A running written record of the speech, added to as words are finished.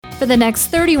For the next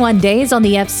 31 days on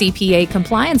the FCPA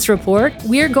Compliance Report,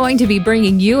 we're going to be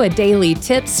bringing you a daily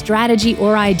tip, strategy,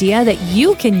 or idea that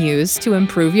you can use to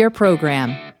improve your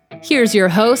program. Here's your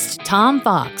host, Tom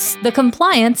Fox, the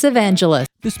Compliance Evangelist.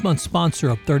 This month's sponsor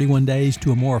of 31 Days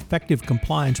to a More Effective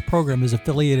Compliance Program is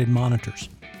Affiliated Monitors.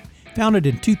 Founded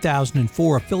in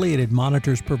 2004, Affiliated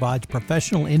Monitors provides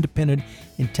professional, independent,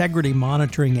 integrity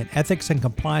monitoring and ethics and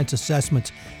compliance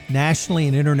assessments nationally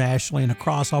and internationally and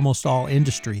across almost all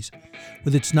industries.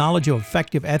 With its knowledge of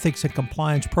effective ethics and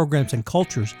compliance programs and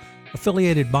cultures,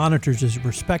 Affiliated Monitors is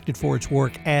respected for its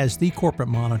work as the corporate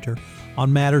monitor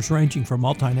on matters ranging from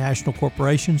multinational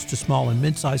corporations to small and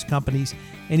mid-sized companies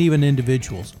and even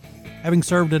individuals. Having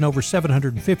served in over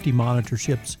 750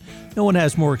 monitorships, no one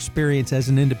has more experience as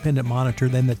an independent monitor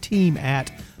than the team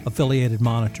at Affiliated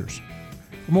Monitors.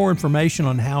 For more information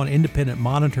on how an independent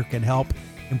monitor can help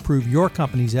improve your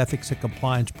company's ethics and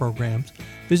compliance programs,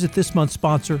 visit this month's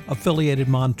sponsor, Affiliated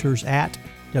Monitors, at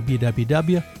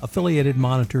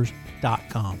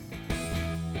www.affiliatedmonitors.com.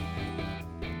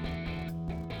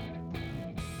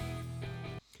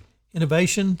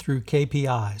 Innovation through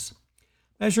KPIs.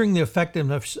 Measuring the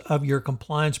effectiveness of your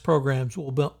compliance programs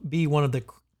will be one of the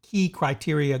key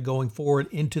criteria going forward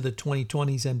into the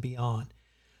 2020s and beyond.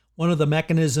 One of the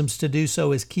mechanisms to do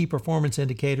so is key performance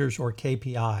indicators, or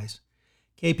KPIs.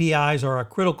 KPIs are a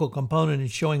critical component in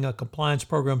showing a compliance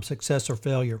program success or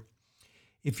failure.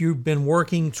 If you've been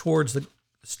working towards the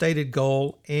stated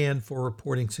goal and for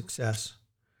reporting success.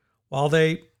 While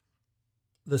the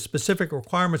specific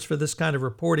requirements for this kind of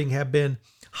reporting have been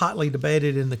hotly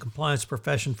debated in the compliance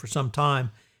profession for some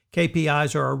time,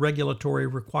 KPIs are a regulatory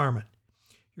requirement.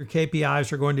 Your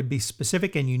KPIs are going to be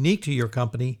specific and unique to your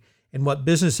company and what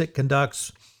business it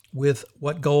conducts with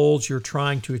what goals you're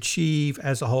trying to achieve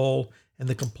as a whole and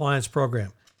the compliance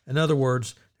program. In other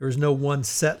words, there is no one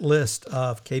set list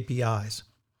of KPIs.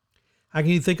 How can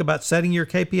you think about setting your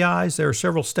KPIs? There are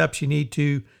several steps you need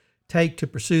to take to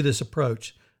pursue this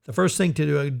approach. The first thing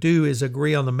to do is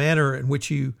agree on the manner in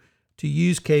which you to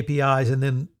use KPIs and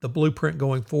then the blueprint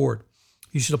going forward.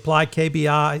 You should apply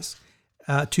KPIs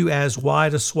to as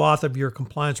wide a swath of your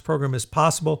compliance program as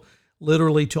possible,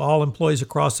 literally to all employees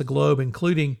across the globe,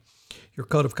 including your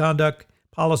code of conduct,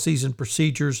 policies, and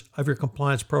procedures of your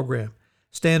compliance program.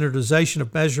 Standardization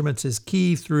of measurements is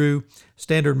key through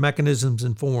standard mechanisms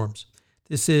and forms.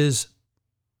 This is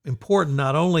important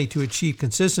not only to achieve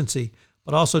consistency,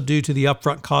 but also due to the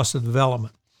upfront cost of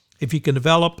development. If you can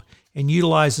develop and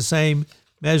utilize the same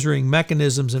measuring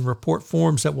mechanisms and report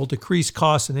forms that will decrease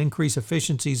costs and increase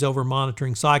efficiencies over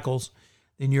monitoring cycles,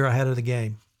 then you're ahead of the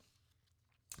game.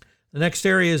 The next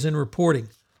area is in reporting.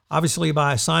 Obviously,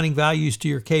 by assigning values to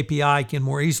your KPI, you can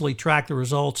more easily track the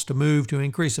results to move to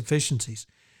increase efficiencies.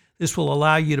 This will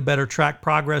allow you to better track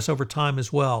progress over time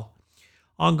as well.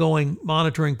 Ongoing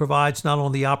monitoring provides not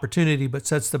only the opportunity, but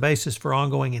sets the basis for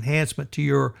ongoing enhancement to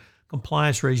your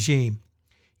compliance regime.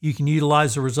 You can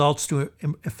utilize the results to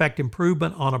effect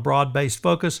improvement on a broad-based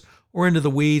focus or into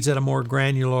the weeds at a more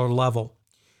granular level.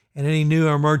 And any new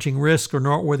or emerging risk or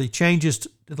noteworthy changes to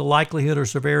the likelihood or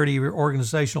severity of your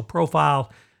organizational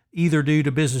profile, either due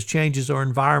to business changes or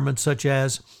environments such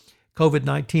as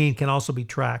COVID-19, can also be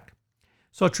tracked.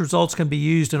 Such results can be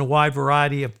used in a wide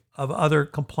variety of other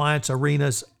compliance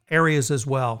areas as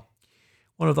well.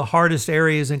 One of the hardest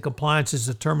areas in compliance is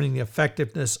determining the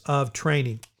effectiveness of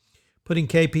training. Putting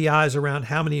KPIs around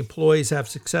how many employees have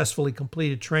successfully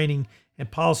completed training and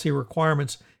policy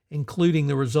requirements, including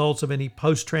the results of any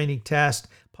post-training test,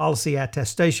 policy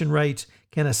attestation rates,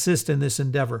 can assist in this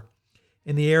endeavor.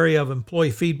 In the area of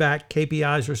employee feedback,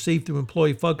 KPIs received through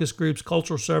employee focus groups,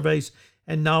 cultural surveys,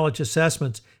 and knowledge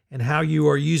assessments, and how you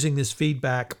are using this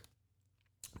feedback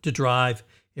to drive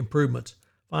improvements.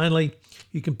 Finally,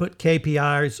 you can put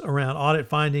KPIs around audit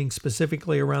findings,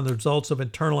 specifically around the results of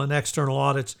internal and external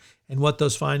audits and what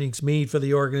those findings mean for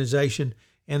the organization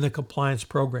and the compliance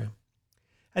program.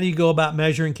 How do you go about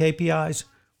measuring KPIs?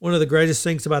 One of the greatest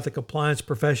things about the compliance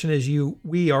profession is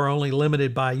we are only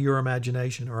limited by your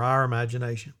imagination or our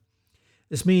imagination.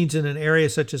 This means in an area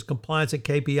such as compliance and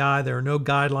KPI, there are no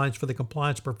guidelines for the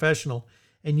compliance professional,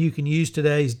 and you can use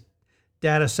today's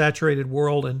data-saturated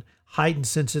world and heightened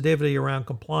sensitivity around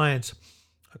compliance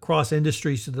across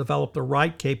industries to develop the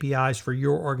right KPIs for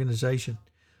your organization.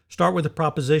 Start with the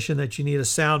proposition that you need a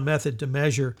sound method to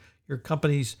measure your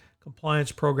company's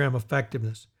compliance program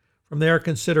effectiveness. From there,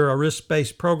 consider a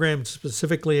risk-based program to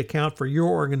specifically account for your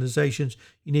organization's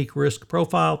unique risk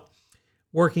profile.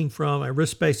 Working from a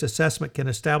risk-based assessment can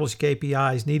establish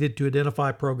KPIs needed to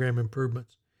identify program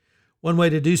improvements. One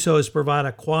way to do so is provide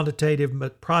a quantitative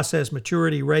process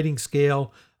maturity rating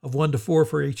scale of 1 to 4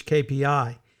 for each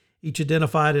KPI. Each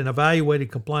identified and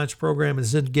evaluated compliance program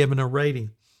is then given a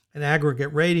rating. An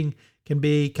aggregate rating can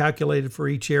be calculated for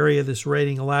each area. This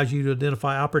rating allows you to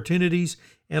identify opportunities,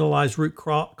 analyze root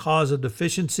cause of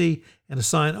deficiency, and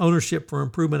assign ownership for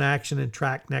improvement action and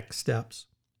track next steps.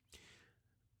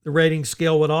 The rating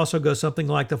scale would also go something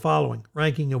like the following.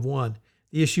 Ranking of 1.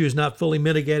 The issue is not fully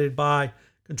mitigated by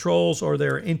controls, or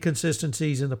there are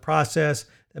inconsistencies in the process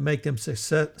that make them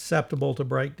susceptible to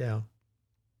breakdown.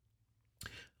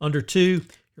 Under 2,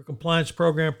 your compliance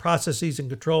program processes and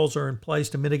controls are in place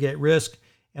to mitigate risk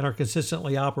and are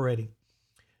consistently operating.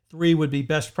 3 would be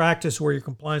best practice, where your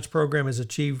compliance program has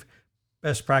achieved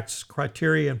best practice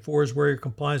criteria, and 4 is where your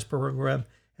compliance program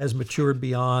has matured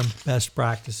beyond best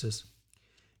practices.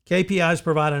 KPIs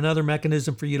provide another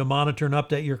mechanism for you to monitor and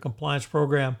update your compliance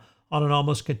program on an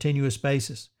almost continuous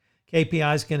basis.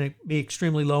 KPIs can be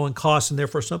extremely low in cost and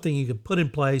therefore something you can put in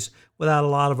place without a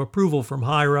lot of approval from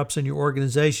higher ups in your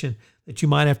organization that you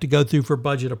might have to go through for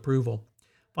budget approval.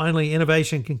 Finally,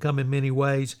 innovation can come in many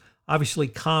ways. Obviously,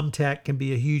 CommTech can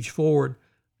be a huge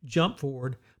jump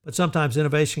forward, but sometimes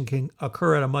innovation can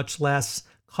occur at a much less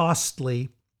costly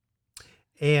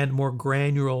and more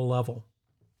granular level.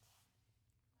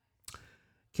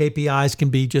 KPIs can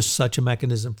be just such a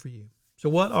mechanism for you. So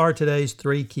what are today's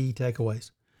 3 key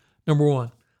takeaways? Number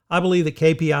 1, I believe that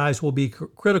KPIs will be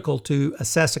critical to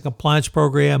assess a compliance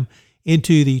program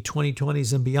into the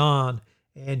 2020s and beyond,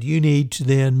 and you need to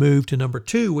then move to number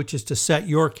 2, which is to set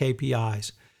your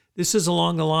KPIs. This is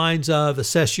along the lines of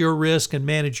assess your risk and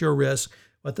manage your risk,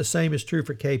 but the same is true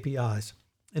for KPIs.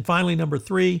 And finally, number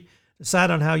 3,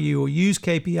 decide on how you will use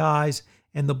KPIs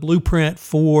and the blueprint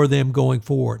for them going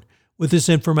forward. With this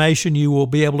information, you will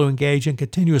be able to engage in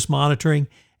continuous monitoring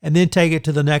and then take it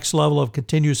to the next level of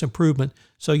continuous improvement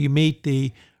so you meet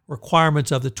the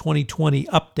requirements of the 2020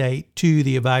 update to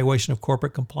the evaluation of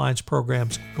corporate compliance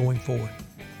programs going forward.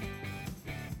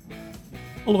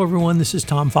 Hello, everyone. This is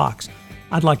Tom Fox.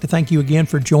 I'd like to thank you again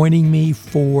for joining me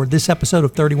for this episode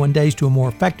of 31 Days to a More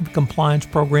Effective Compliance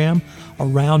Program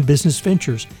around business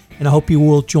ventures, and I hope you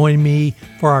will join me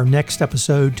for our next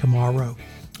episode tomorrow.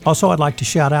 Also, I'd like to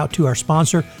shout out to our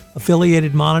sponsor,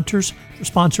 Affiliated Monitors, for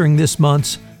sponsoring this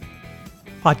month's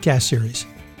podcast series.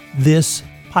 This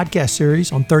podcast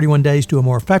series on 31 Days to a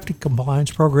More Effective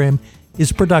Compliance Program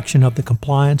is a production of the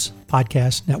Compliance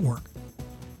Podcast Network.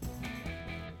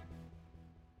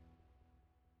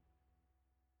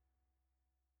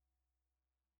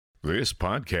 This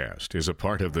podcast is a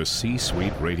part of the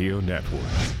C-Suite Radio Network.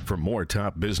 For more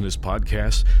top business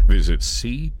podcasts, visit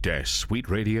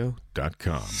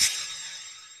c-suiteradio.com.